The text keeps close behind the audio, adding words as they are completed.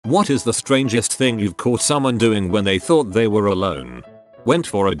What is the strangest thing you've caught someone doing when they thought they were alone? Went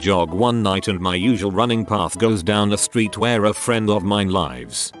for a jog one night and my usual running path goes down a street where a friend of mine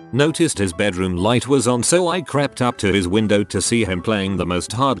lives. Noticed his bedroom light was on, so I crept up to his window to see him playing the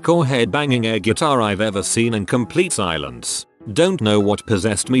most hardcore headbanging air guitar I've ever seen in complete silence. Don't know what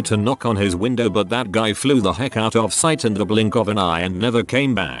possessed me to knock on his window, but that guy flew the heck out of sight in the blink of an eye and never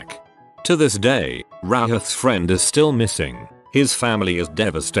came back. To this day, Rahath's friend is still missing. His family is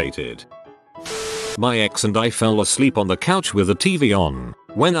devastated. My ex and I fell asleep on the couch with the TV on.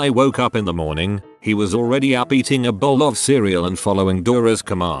 When I woke up in the morning, he was already up eating a bowl of cereal and following Dora's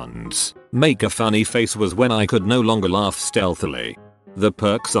commands. Make a funny face was when I could no longer laugh stealthily. The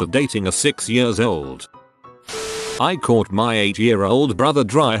perks of dating a 6 years old. I caught my 8-year-old brother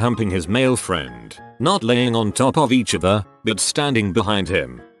dry humping his male friend, not laying on top of each other, but standing behind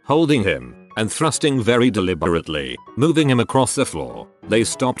him, holding him, and thrusting very deliberately, moving him across the floor. They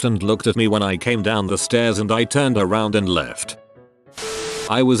stopped and looked at me when I came down the stairs and I turned around and left.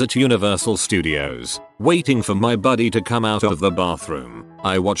 I was at Universal Studios, waiting for my buddy to come out of the bathroom.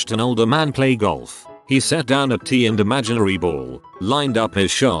 I watched an older man play golf. He sat down a tee and imaginary ball, lined up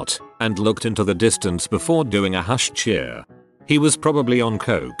his shot, and looked into the distance before doing a hushed cheer. He was probably on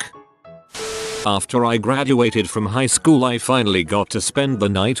coke. After I graduated from high school, I finally got to spend the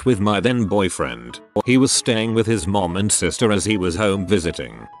night with my then boyfriend. He was staying with his mom and sister as he was home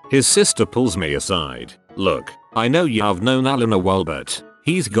visiting. His sister pulls me aside. "Look, I know you've known Alan a while, but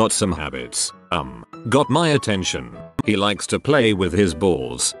he's got some habits. Got my attention. He likes to play with his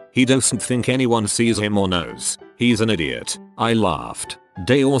balls. He doesn't think anyone sees him or knows. He's an idiot." I laughed.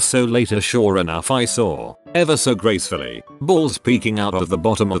 Day or so later, sure enough, I saw, ever so gracefully, balls peeking out of the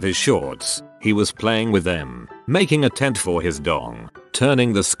bottom of his shorts. He was playing with them, making a tent for his dong,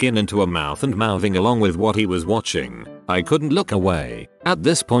 turning the skin into a mouth and mouthing along with what he was watching. I couldn't look away. At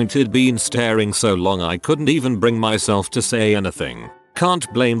this point he'd been staring so long I couldn't even bring myself to say anything.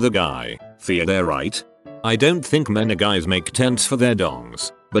 Can't blame the guy. They're right. I don't think many guys make tents for their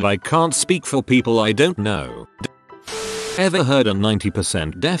dongs, but I can't speak for people I don't know. Ever heard a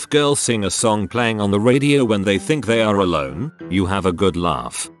 90% deaf girl sing a song playing on the radio when they think they are alone? You have a good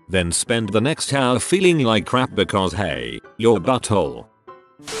laugh, then spend the next hour feeling like crap because hey, your butthole.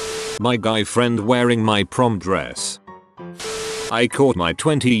 My guy friend wearing my prom dress. I caught my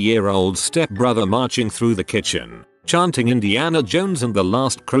 20-year-old stepbrother marching through the kitchen, chanting Indiana Jones and the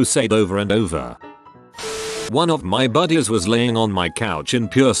Last Crusade over and over. One of my buddies was laying on my couch in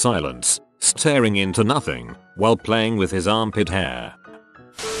pure silence, staring into nothing, while playing with his armpit hair.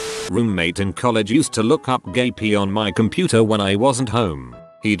 Roommate in college used to look up gay pee on my computer when I wasn't home.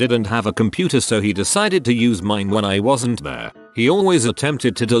 He didn't have a computer, so he decided to use mine when I wasn't there. He always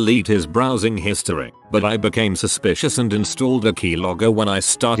attempted to delete his browsing history, but I became suspicious and installed a keylogger when I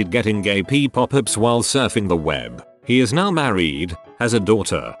started getting gay pee pop-ups while surfing the web. He is now married, has a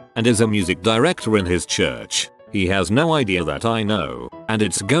daughter, and is a music director in his church. He has no idea that I know, and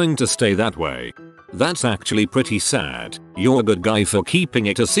it's going to stay that way. That's actually pretty sad. You're a good guy for keeping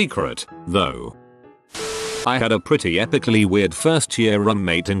it a secret, though. I had a pretty epically weird first year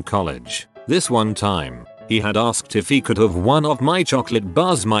roommate in college. This one time, he had asked if he could have one of my chocolate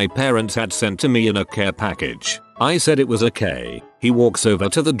bars my parents had sent to me in a care package. I said it was okay. He walks over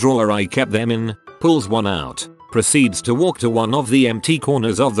to the drawer I kept them in, pulls one out, proceeds to walk to one of the empty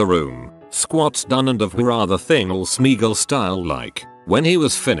corners of the room, squats down and of hurrah the thing all Smeagol style like. When he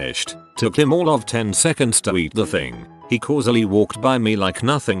was finished, took him all of 10 seconds to eat the thing. He causally walked by me like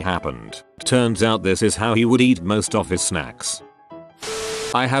nothing happened. Turns out this is how he would eat most of his snacks.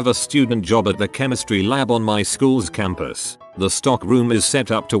 I have a student job at the chemistry lab on my school's campus. The stock room is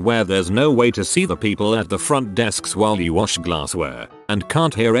set up to where there's no way to see the people at the front desks while you wash glassware, and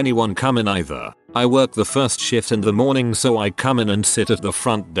can't hear anyone come in either. I work the first shift in the morning, so I come in and sit at the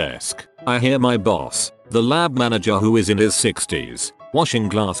front desk. I hear my boss, the lab manager who is in his 60s, washing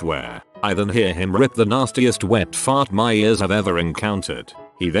glassware. I then hear him rip the nastiest wet fart my ears have ever encountered.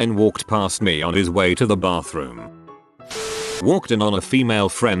 He then walked past me on his way to the bathroom. Walked in on a female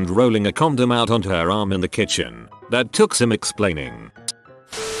friend rolling a condom out onto her arm in the kitchen. That took some explaining.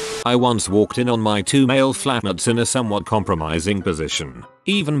 I once walked in on my 2 male flatmates in a somewhat compromising position.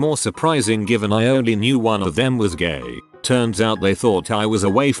 Even more surprising given I only knew one of them was gay. Turns out they thought I was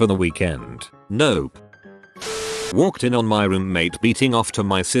away for the weekend. Nope. Walked in on my roommate beating off to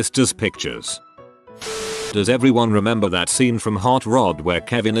my sister's pictures. Does everyone remember that scene from Hot Rod where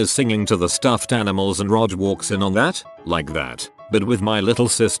Kevin is singing to the stuffed animals and Rod walks in on that? Like that, but with my little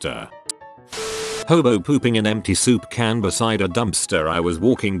sister. Hobo pooping an empty soup can beside a dumpster I was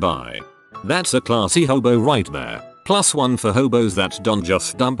walking by. That's a classy hobo right there. +1 for hobos that don't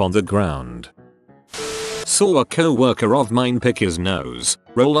just dump on the ground. Saw a co-worker of mine pick his nose,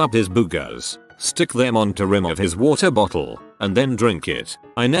 roll up his boogers, stick them onto rim of his water bottle, and then drink it.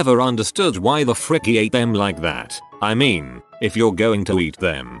 I never understood why the frick he ate them like that. I mean, if you're going to eat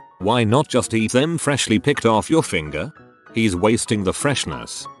them, why not just eat them freshly picked off your finger? He's wasting the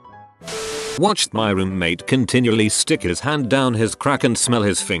freshness. Watched my roommate continually stick his hand down his crack and smell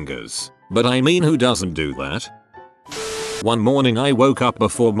his fingers. But I mean, who doesn't do that? One morning I woke up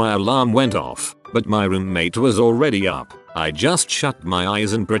before my alarm went off, but my roommate was already up. I just shut my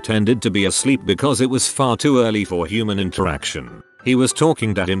eyes and pretended to be asleep because it was far too early for human interaction. He was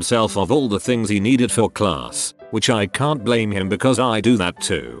talking to himself of all the things he needed for class, which I can't blame him because I do that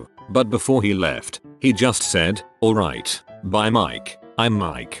too. But before he left, he just said, "Alright, bye Mike, I'm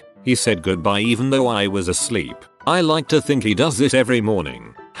Mike." He said goodbye even though I was asleep. I like to think he does this every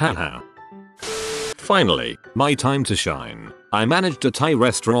morning. Haha. Finally, my time to shine. I managed a Thai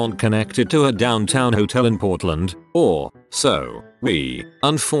restaurant connected to a downtown hotel in Portland, or so we,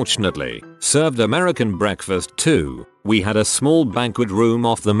 unfortunately, served American breakfast too. We had a small banquet room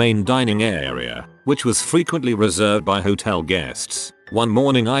off the main dining area, which was frequently reserved by hotel guests. One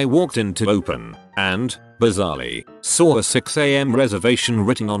morning I walked in to open, and, bizarrely, saw a 6 a.m. reservation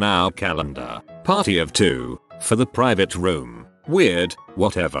written on our calendar. Party of 2, for the private room. Weird,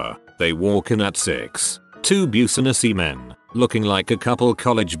 whatever. They walk in at 6. 2 businessy men, looking like a couple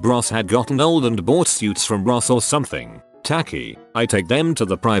college bros had gotten old and bought suits from Ross or something. Tacky. I take them to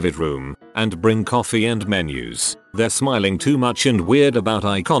the private room, and bring coffee and menus. They're smiling too much and weird about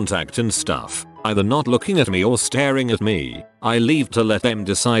eye contact and stuff, either not looking at me or staring at me. I leave to let them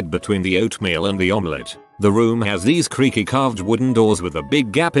decide between the oatmeal and the omelette. The room has these creaky carved wooden doors with a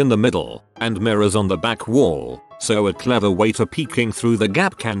big gap in the middle, and mirrors on the back wall, so a clever waiter peeking through the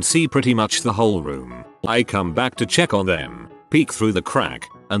gap can see pretty much the whole room. I come back to check on them, peek through the crack,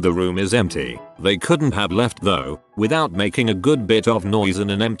 and the room is empty. They couldn't have left though, without making a good bit of noise in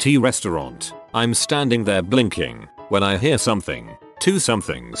an empty restaurant. I'm standing there blinking, when I hear something. 2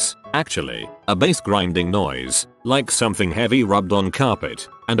 somethings, actually. A bass grinding noise, like something heavy rubbed on carpet,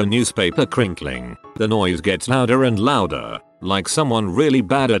 and a newspaper crinkling. The noise gets louder and louder, like someone really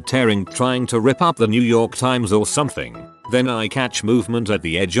bad at tearing trying to rip up the New York Times or something. Then I catch movement at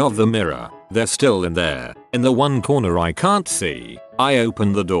the edge of the mirror. They're still in there, in the one corner I can't see. I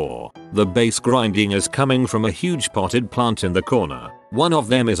open the door. The bass grinding is coming from a huge potted plant in the corner. One of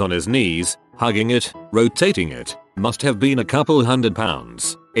them is on his knees, hugging it, rotating it. Must have been a couple 100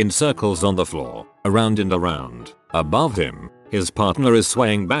 pounds, in circles on the floor, around and around. Above him, his partner is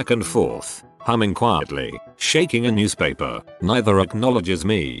swaying back and forth, humming quietly, shaking a newspaper. Neither acknowledges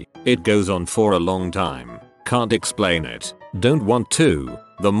me. It goes on for a long time. Can't explain it. Don't want to.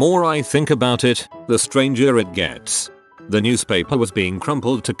 The more I think about it, the stranger it gets. The newspaper was being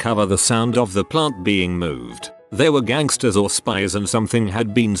crumpled to cover the sound of the plant being moved. There were gangsters or spies and something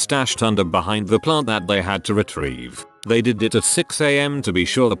had been stashed under behind the plant that they had to retrieve. They did it at 6 a.m. to be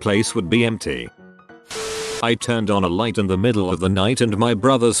sure the place would be empty. I turned on a light in the middle of the night and my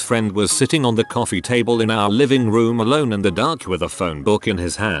brother's friend was sitting on the coffee table in our living room alone in the dark with a phone book in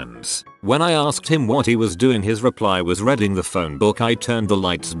his hands. When I asked him what he was doing, his reply was reading the phone book. I turned the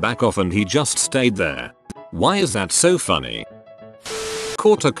lights back off and he just stayed there. Why is that so funny?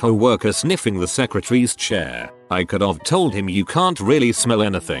 Caught a co-worker sniffing the secretary's chair. I could have told him you can't really smell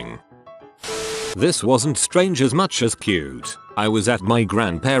anything. This wasn't strange as much as cute. I was at my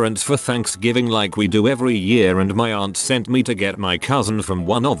grandparents' for Thanksgiving like we do every year and my aunt sent me to get my cousin from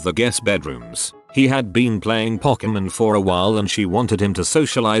one of the guest bedrooms. He had been playing Pokemon for a while and she wanted him to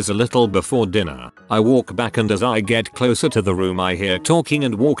socialize a little before dinner. I walk back and as I get closer to the room I hear talking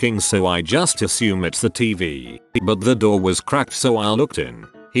and walking, so I just assume it's the TV. But the door was cracked so I looked in.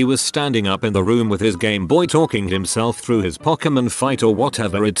 He was standing up in the room with his Game Boy talking himself through his Pokemon fight or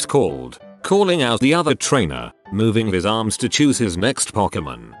whatever it's called. Calling out the other trainer, moving his arms to choose his next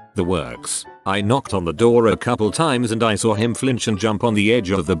Pokemon. The works. I knocked on the door a couple times and I saw him flinch and jump on the edge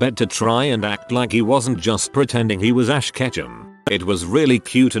of the bed to try and act like he wasn't just pretending he was Ash Ketchum. It was really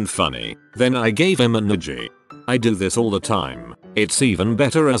cute and funny. Then I gave him a nudgie. I do this all the time. It's even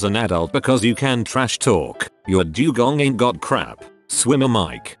better as an adult because you can trash talk. Your dugong ain't got crap. Swimmer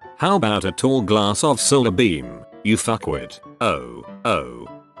Mike. How about a tall glass of solar beam? You fuckwit. Oh.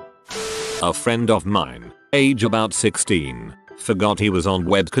 A friend of mine, age about 16, forgot he was on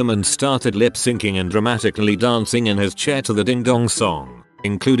webcam and started lip syncing and dramatically dancing in his chair to the Ding Dong song,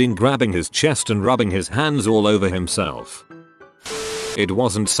 including grabbing his chest and rubbing his hands all over himself. It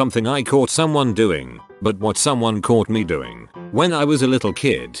wasn't something I caught someone doing, but what someone caught me doing. When I was a little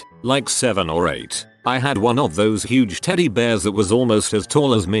kid, like 7 or 8, I had one of those huge teddy bears that was almost as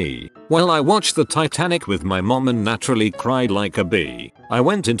tall as me. While I watched the Titanic with my mom and naturally cried like a bee, I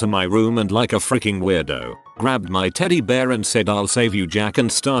went into my room and like a freaking weirdo, grabbed my teddy bear and said, "I'll save you, Jack,"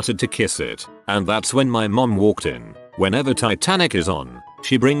 and started to kiss it. And that's when my mom walked in. Whenever Titanic is on,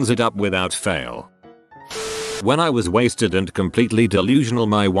 she brings it up without fail. When I was wasted and completely delusional,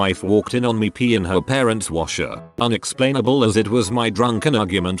 my wife walked in on me pee in her parents' washer. Unexplainable as it was, my drunken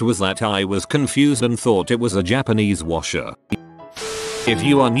argument was that I was confused and thought it was a Japanese washer. If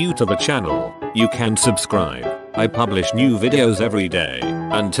you are new to the channel, you can subscribe. I publish new videos every day.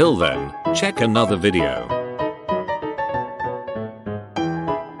 Until then, check another video.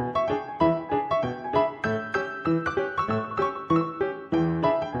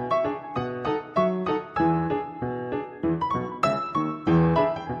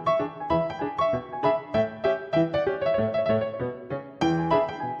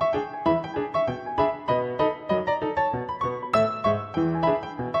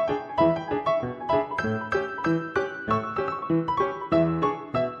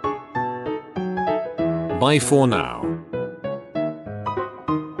 Bye for now.